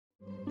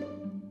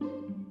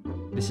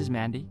This is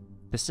Mandy,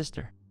 the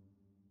sister.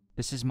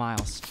 This is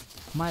Miles,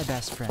 my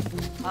best friend.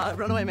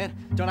 Run away, man.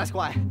 Don't ask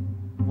why.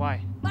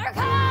 Why?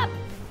 Buttercup!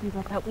 You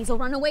let that weasel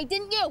run away,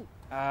 didn't you?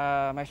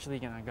 I'm actually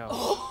gonna go.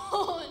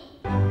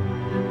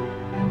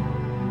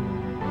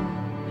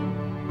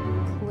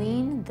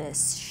 Clean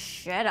this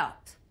shit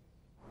up.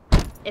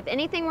 If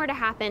anything were to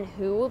happen,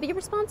 who will be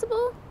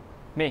responsible?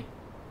 Me.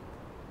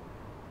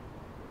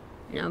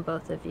 Now,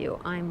 both of you,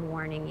 I'm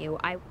warning you.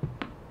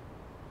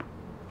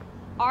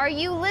 Are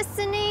you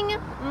listening?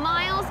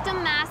 Miles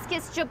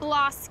Damascus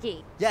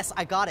Jablowski. Yes,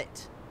 I got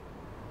it.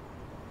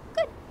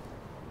 Good.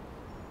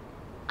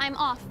 I'm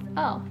off.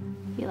 Oh,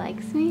 he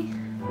likes me?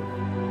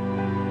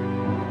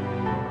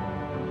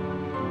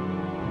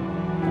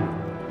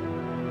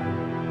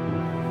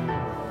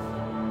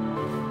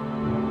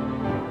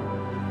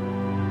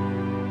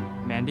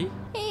 Mandy?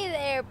 Hey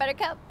there,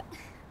 Buttercup.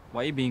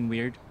 Why are you being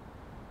weird?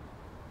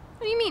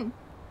 What do you mean?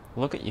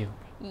 Look at you.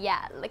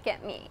 Yeah, look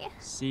at me.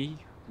 See?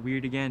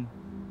 Weird again.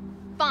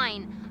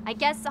 Fine, I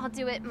guess I'll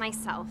do it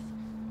myself.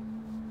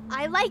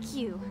 I like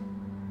you.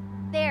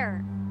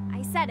 There,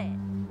 I said it.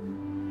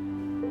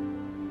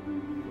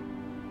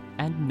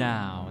 And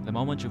now, the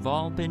moment you've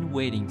all been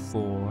waiting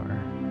for.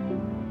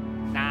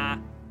 Nah.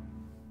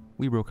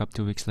 We broke up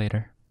 2 weeks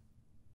later.